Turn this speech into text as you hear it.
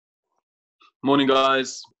Morning,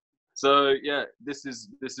 guys. So yeah, this is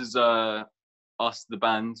us, the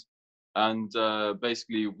band, and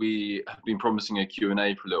basically we have been promising a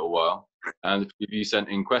Q&A for a little while, and a few of you sent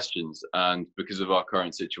in questions, and because of our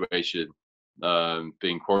current situation,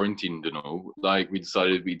 being quarantined and all, like we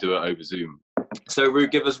decided we'd do it over Zoom. So Roo,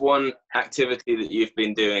 give us one activity that you've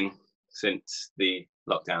been doing since the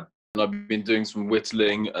lockdown. And I've been doing some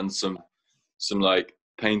whittling and some like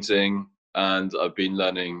painting, and I've been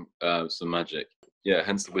learning some magic. Yeah,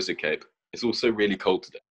 hence the wizard cape. It's also really cold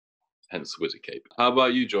today, hence the wizard cape. How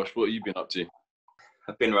about you, Josh? What have you been up to?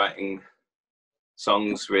 I've been writing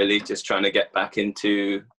songs, really, just trying to get back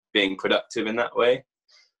into being productive in that way,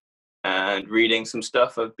 and reading some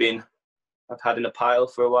stuff I've had in a pile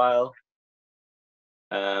for a while,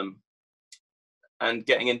 and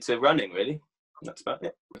getting into running, really. That's about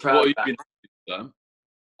it. What have you been doing,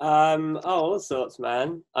 Sam? All sorts,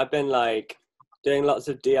 man. I've been like doing lots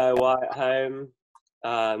of DIY at home,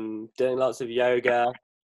 doing lots of yoga,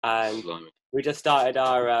 and we just started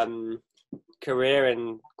our career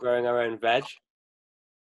in growing our own veg.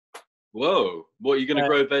 Whoa, what, are you going to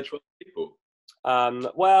grow veg for people?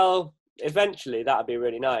 Well, eventually that'd be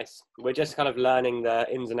really nice. We're just kind of learning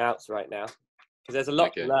the ins and outs right now, because there's a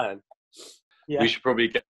lot to learn. Yeah. We should probably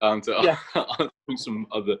get down to some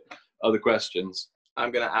other questions.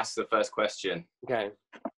 I'm going to ask the first question. Okay.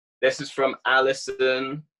 This is from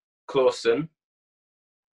Alison Clausen.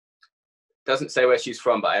 Doesn't say where she's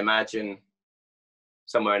from, but I imagine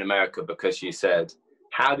somewhere in America, because she said,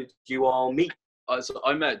 how did you all meet? So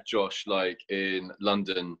I met Josh like in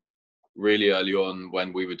London really early on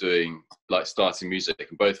when we were doing like starting music,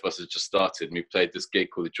 and both of us had just started, and we played this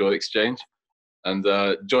gig called the Joy Exchange. And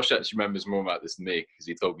Josh actually remembers more about this than me, because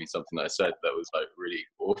he told me something that I said that was like really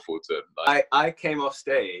awful to him. Like, I came off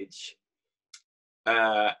stage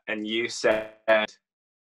and you said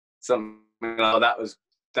something, oh, that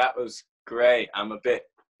was great, I'm a bit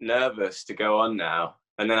nervous to go on now.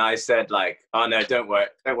 And then I said like, oh no, don't worry,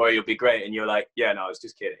 you'll be great. And you're like, yeah, no, I was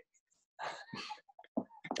just kidding.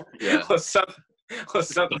 Yeah. or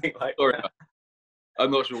something like that. I'm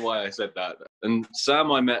not sure why I said that. And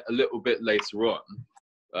Sam I met a little bit later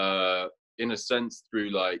on, in a sense through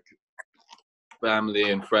like family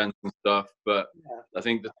and friends and stuff. But I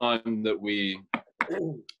think the time that we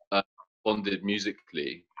bonded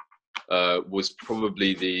musically was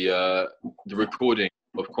probably the recording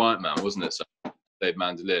of Quiet Man, wasn't it? So played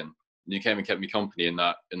mandolin. And you came and kept me company in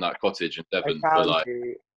that cottage in Devon I found for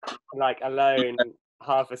you like alone,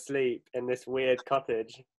 half asleep in this weird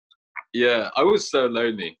cottage. Yeah, I was so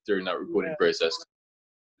lonely during that recording process,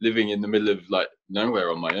 living in the middle of like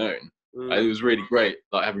nowhere on my own. And it was really great,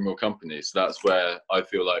 like having more company. So that's where I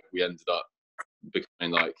feel like we ended up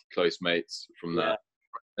becoming like close mates from that.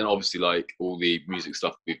 And obviously, like all the music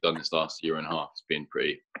stuff we've done this last year and a half has been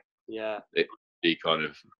pretty. It kind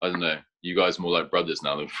of, I don't know. You guys are more like brothers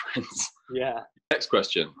now than friends. Yeah. Next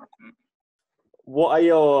question. What are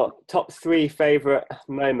your top 3 favorite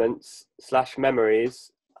moments /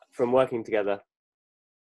 memories from working together?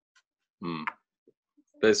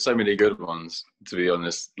 There's so many good ones, to be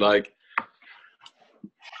honest. Like,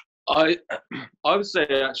 I would say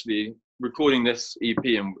actually recording this EP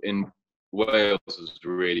in Wales was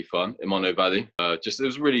really fun in Mono Valley.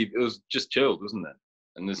 It was just chilled, wasn't it?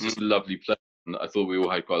 And this is a lovely place, and I thought we all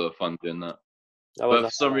had quite a lot of fun doing that. But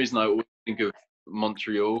for some reason, I always think of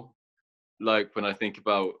Montreal, like when I think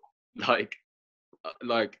about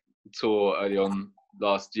like tour early on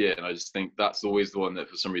last year, and I just think that's always the one that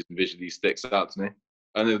for some reason visually sticks out to me.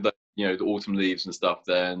 And then, like, you know, the autumn leaves and stuff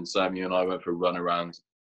there, and Sam, you and I went for a run around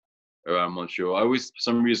Montreal. I always, for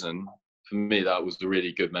some reason, for me, that was a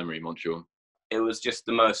really good memory, Montreal. It was just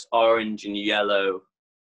the most orange and yellow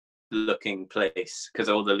looking place, because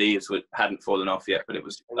all the leaves hadn't fallen off yet, but it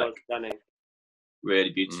was like stunning,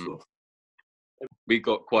 really beautiful. We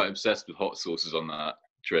got quite obsessed with hot sauces on that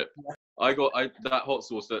trip. I got that hot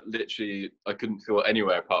sauce that literally I couldn't feel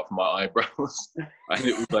anywhere apart from my eyebrows, and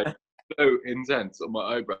it was like so intense on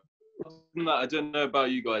my eyebrows. I don't know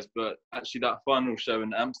about you guys, but actually that final show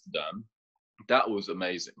in Amsterdam, that was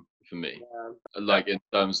amazing for me. Like in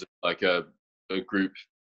terms of like a group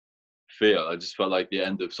feel, I just felt like the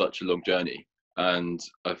end of such a long journey, and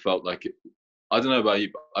I felt like I don't know about you,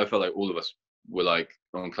 but I felt like all of us were like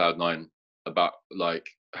on cloud 9 about like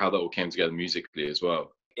how that all came together musically as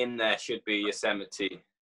well. In there should be Yosemite.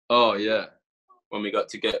 Oh yeah, when we got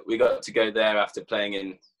to go there after playing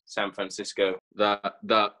in San Francisco.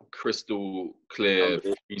 That crystal clear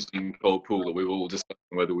freezing cold pool that we were all discussing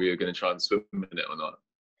whether we were going to try and swim in it or not,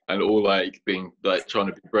 and all like being like trying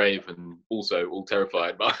to be brave and also all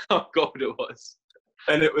terrified about how cold it was.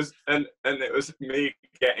 and it was me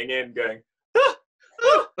getting in, going. Ah,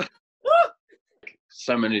 ah, ah.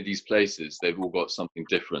 So many of these places, they've all got something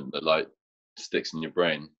different that like sticks in your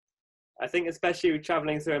brain. I think especially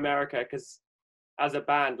traveling through America, because as a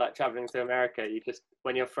band, like traveling through America, you just,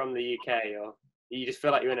 when you're from the UK, or you just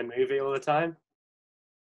feel like you're in a movie all the time.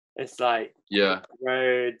 It's like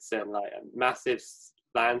roads and like massive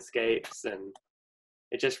landscapes, and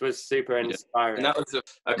it just was super inspiring. And that was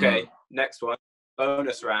okay. Next one,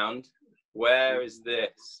 bonus round. Where is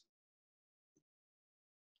this?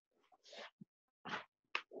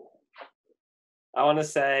 I want to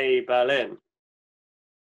say Berlin.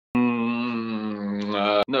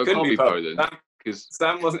 No, it Couldn't can't be Poland because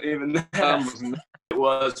Sam wasn't even there. Sam wasn't. It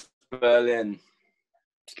was Berlin.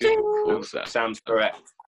 Sounds correct.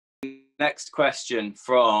 Next question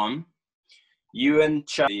from Ewan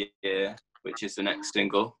Charlie, which is the next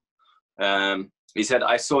single. He said,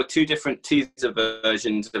 I saw 2 different teaser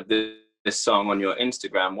versions of this song on your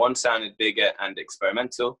Instagram. One sounded bigger and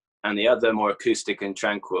experimental, and the other more acoustic and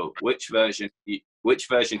tranquil. Which version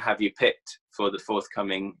have you picked for the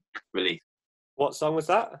forthcoming release? What song was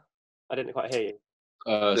that? I didn't quite hear you.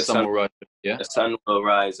 The Sun Will Rise. Yeah. The Sun Will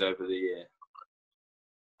Rise Over the Year.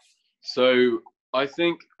 So I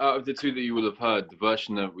think out of the 2 that you will have heard, the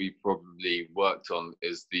version that we probably worked on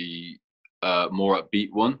is the more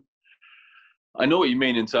upbeat one. I know what you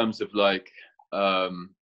mean in terms of like, I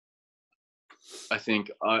think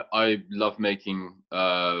I love making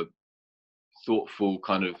thoughtful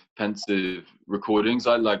kind of pensive recordings.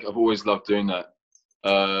 I've always loved doing that.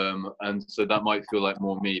 And so that might feel like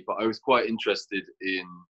more me, but I was quite interested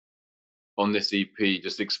on this EP,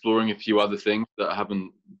 just exploring a few other things that I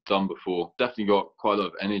haven't done before. Definitely got quite a lot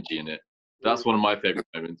of energy in it. That's one of my favorite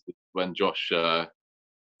moments, when Josh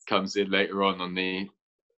comes in later on the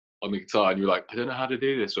guitar, and you're like, I don't know how to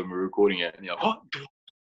do this when we're recording it, and you're like, oh!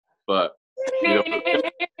 But you know,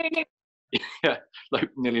 yeah, like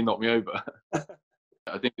nearly knocked me over.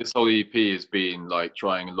 I think this whole EP has been like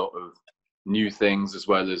trying a lot of new things, as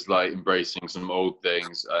well as like embracing some old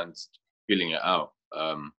things and feeling it out.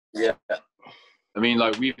 I mean,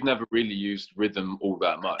 like, we've never really used rhythm all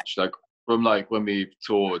that much. Like, from like when we've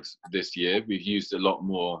toured this year, we've used a lot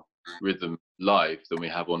more rhythm live than we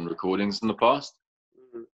have on recordings in the past.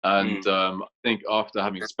 And I think after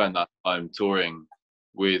having spent that time touring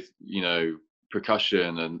with, you know,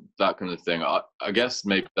 percussion and that kind of thing, I guess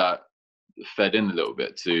maybe that fed in a little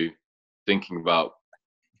bit to thinking about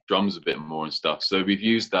drums a bit more and stuff. So we've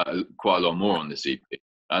used that quite a lot more on this EP,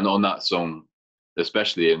 and on that song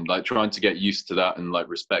especially, and like trying to get used to that and like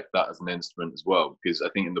respect that as an instrument as well, because I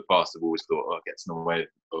think in the past I've always thought, oh, it gets in the way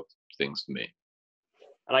of things for me.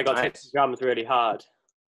 And I got to hit the drums really hard.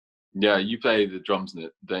 Yeah, you play the drums in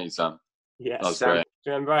it, don't you, Sam? Yes. That was Sam, great. do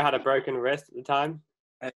you remember I had a broken wrist at the time?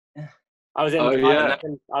 I was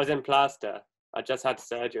in plaster. I just had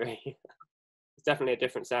surgery. It's definitely a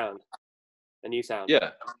different sound, a new sound.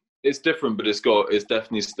 Yeah, it's different, but it's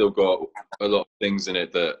definitely still got a lot of things in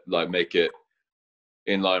it that like make it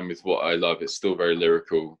in line with what I love. It's still very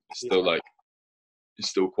lyrical. It's still like, it's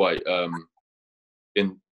still quite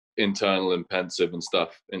internal and pensive and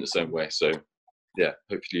stuff in the same way. So yeah,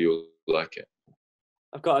 hopefully you'll like it.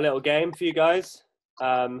 I've got a little game for you guys.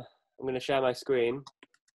 I'm going to share my screen.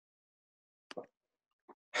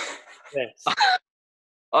 This.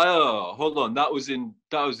 Oh, hold on. That was in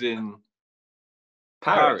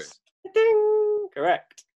Paris. Ding!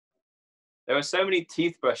 Correct. There are so many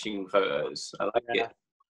teeth brushing photos. I like it.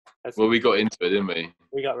 Well, we got into it, didn't we?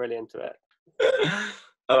 We got really into it.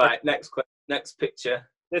 All right, next picture.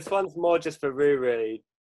 This one's more just for Roo, really,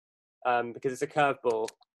 because it's a curveball.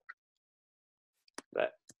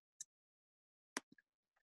 But...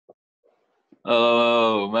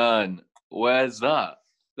 Oh man, where's that?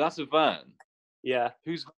 That's a van. Yeah.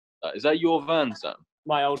 Whose van is that? Is that your van, Sam?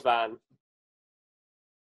 My old van.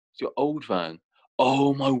 It's your old van.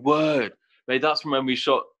 Oh my word, mate! That's from when we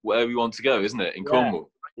shot Where We Want to Go, isn't it? In Cornwall.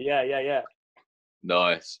 Yeah.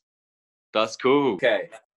 Nice. That's cool. Okay.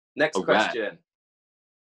 Next question.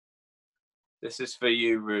 This is for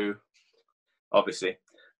you, Roo. Obviously,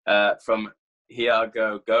 from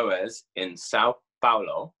Hiago Goes in Sao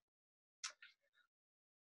Paulo.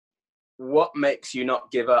 What makes you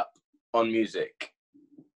not give up on music?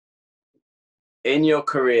 In your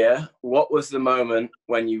career, what was the moment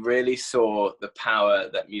when you really saw the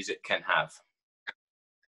power that music can have?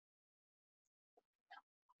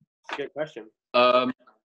 Good question.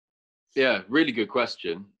 Yeah, really good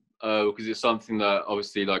question. Because it's something that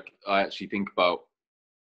obviously, like, I actually think about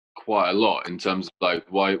quite a lot in terms of like,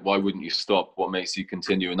 why wouldn't you stop? What makes you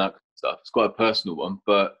continue and that kind of stuff. It's quite a personal one,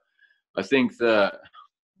 but I think that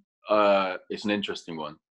it's an interesting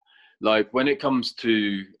one. Like when it comes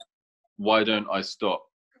to why don't I stop,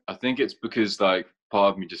 I think it's because like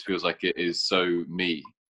part of me just feels like it is so me,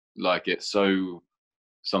 like it's so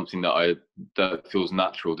something that feels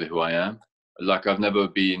natural to who I am. Like I've never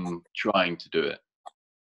been trying to do it,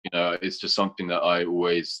 you know. It's just something that I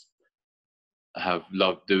always have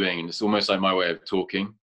loved doing, and it's almost like my way of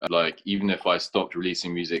talking. Like even if I stopped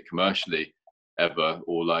releasing music commercially ever,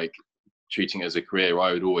 or like treating it as a career,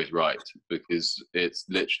 I would always write, because it's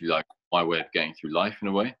literally like my way of getting through life in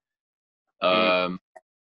a way.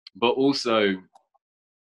 But also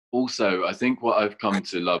I think what I've come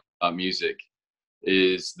to love about music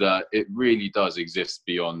is that it really does exist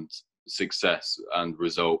beyond success and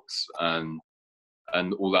results and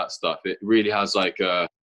all that stuff. It really has like a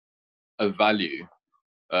value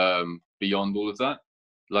beyond all of that.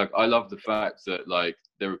 Like I love the fact that like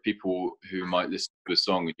there are people who might listen to a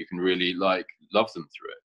song and you can really like love them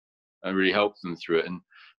through it and really help them through it. And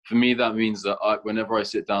for me, that means that whenever I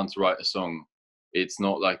sit down to write a song, it's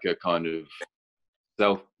not like a kind of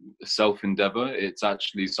self endeavor. It's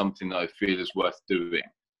actually something that I feel is worth doing.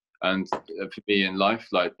 And for me in life,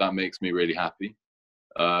 like that makes me really happy.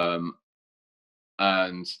 And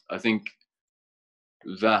I think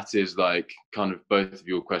that is like kind of both of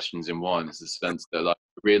your questions in one, is the sense that like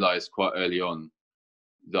I realized quite early on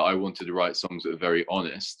that I wanted to write songs that are very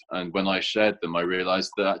honest. And when I shared them, I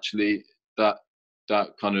realized that actually that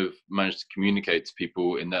kind of managed to communicate to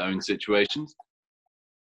people in their own situations.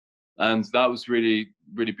 And that was really,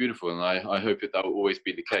 really beautiful. And I hope that will always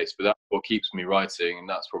be the case. But that's what keeps me writing. And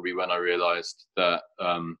that's probably when I realized that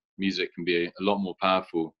music can be a lot more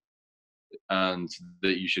powerful, and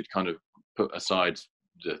that you should kind of put aside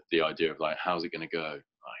the idea of like, how's it going to go?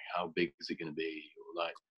 Like, how big is it going to be? Or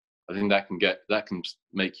like, I think that can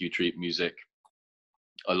make you treat music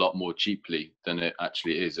a lot more cheaply than it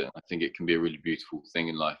actually is. And I think it can be a really beautiful thing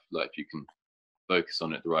in life, like if you can focus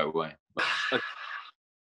on it the right way.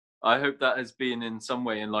 I hope that has been in some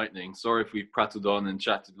way enlightening. Sorry if we've prattled on and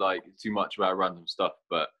chatted like too much about random stuff,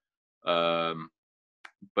 but yeah,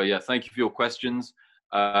 thank you for your questions,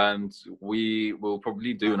 and we will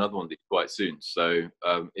probably do another one quite soon. So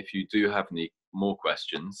if you do have any more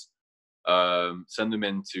questions, send them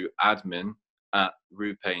in to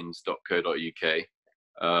admin@roopanes.co.uk,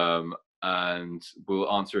 and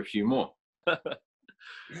we'll answer a few more.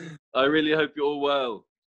 I really hope you're all well.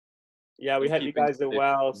 Yeah, we hope you guys are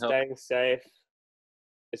well, staying safe.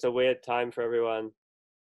 It's a weird time for everyone,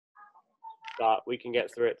 but we can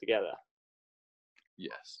get through it together.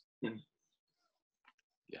 Yes.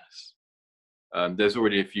 Yes. There's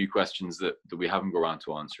already a few questions that we haven't got around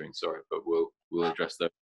to answering, sorry, but we'll address those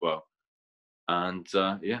as well. And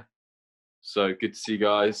yeah, so good to see you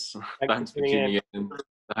guys. Thanks for tuning in to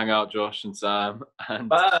hang out, Josh and Sam. And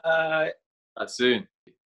bye. Soon.